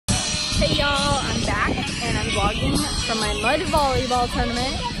Hey y'all, I'm back and I'm vlogging from my mud volleyball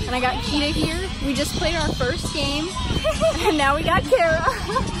tournament. And I got Kita here. We just played our first game. And now we got Kara.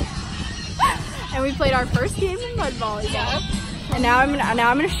 And we played our first game in mud volleyball. And now I'm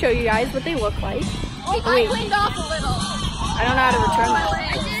gonna show you guys what they look like. Oh, I cleaned off a little. I don't know how to return that.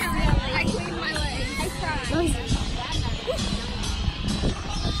 I cleaned my leg.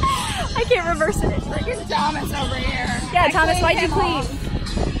 I can't reverse it. Freaking Thomas over here. Yeah, Thomas, why'd you clean?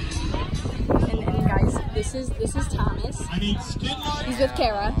 And guys, this is Thomas. I need skid mark. He's with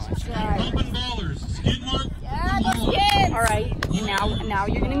Kara. Open ballers. Skid mark. Yeah, those kids. All right, and now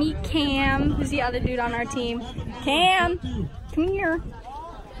you're gonna meet Cam, who's the other dude on our team. Cam, come here.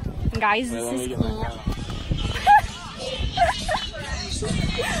 And guys, this is Cam.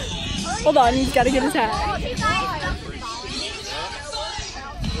 Hold on, he's gotta get his hat.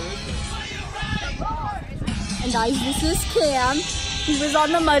 And guys, this is Cam. He was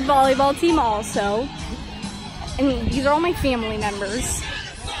on the mud volleyball team also. And these are all my family members.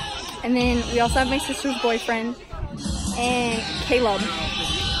 And then we also have my sister's boyfriend and Caleb.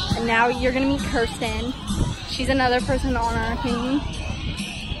 And now you're gonna meet Kirsten. She's another person on our team.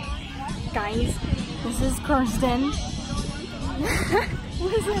 Guys, this is Kirsten.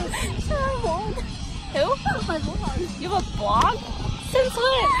 What is this? My vlog. Who? My vlog. You have a vlog? Since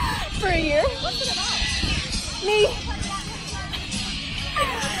when? For a year? What's it about? Me.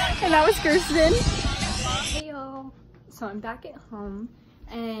 And that was Kirsten. Hey y'all. So I'm back at home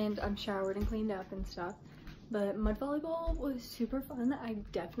and I'm showered and cleaned up and stuff. But mud volleyball was super fun. I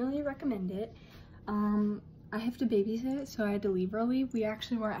definitely recommend it. I have to babysit, so I had to leave early. We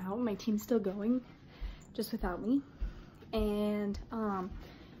actually were out. My team's still going, just without me. And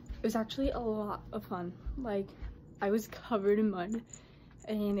it was actually a lot of fun. Like, I was covered in mud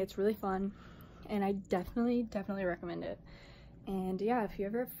and it's really fun. And I definitely recommend it. And yeah, if you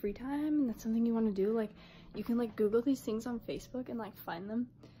ever have free time and that's something you want to do, like, you can like Google these things on Facebook and like find them,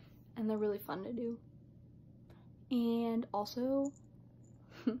 and they're really fun to do. And also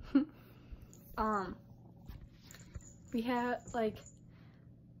we had like,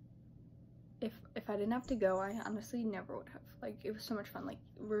 if I didn't have to go, I honestly never would have. Like, it was so much fun. Like,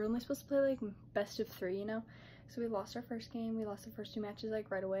 we're only supposed to play like best of 3, you know. So we lost our first game, we lost the first 2 matches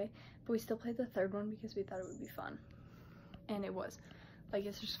like right away, but we still played the 3rd one because we thought it would be fun. And it was. Like,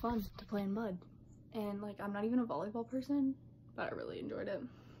 it's just fun to play in mud. And like, I'm not even a volleyball person, but I really enjoyed it.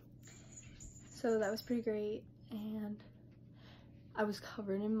 So that was pretty great. And I was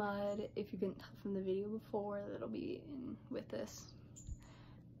covered in mud. If you couldn't tell from the video before, that'll be in with this.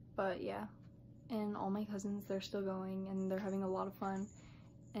 But yeah. And all my cousins, they're still going and they're having a lot of fun.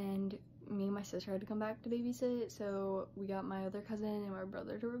 And me and my sister had to come back to babysit, so we got my other cousin and my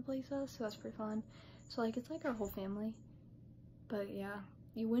brother to replace us, so that's pretty fun. So like, it's like our whole family. But yeah,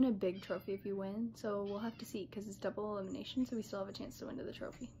 you win a big trophy if you win, so we'll have to see, because it's double elimination, so we still have a chance to win to the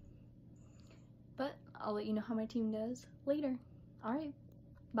trophy. But I'll let you know how my team does later. Alright,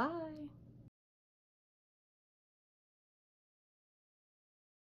 bye!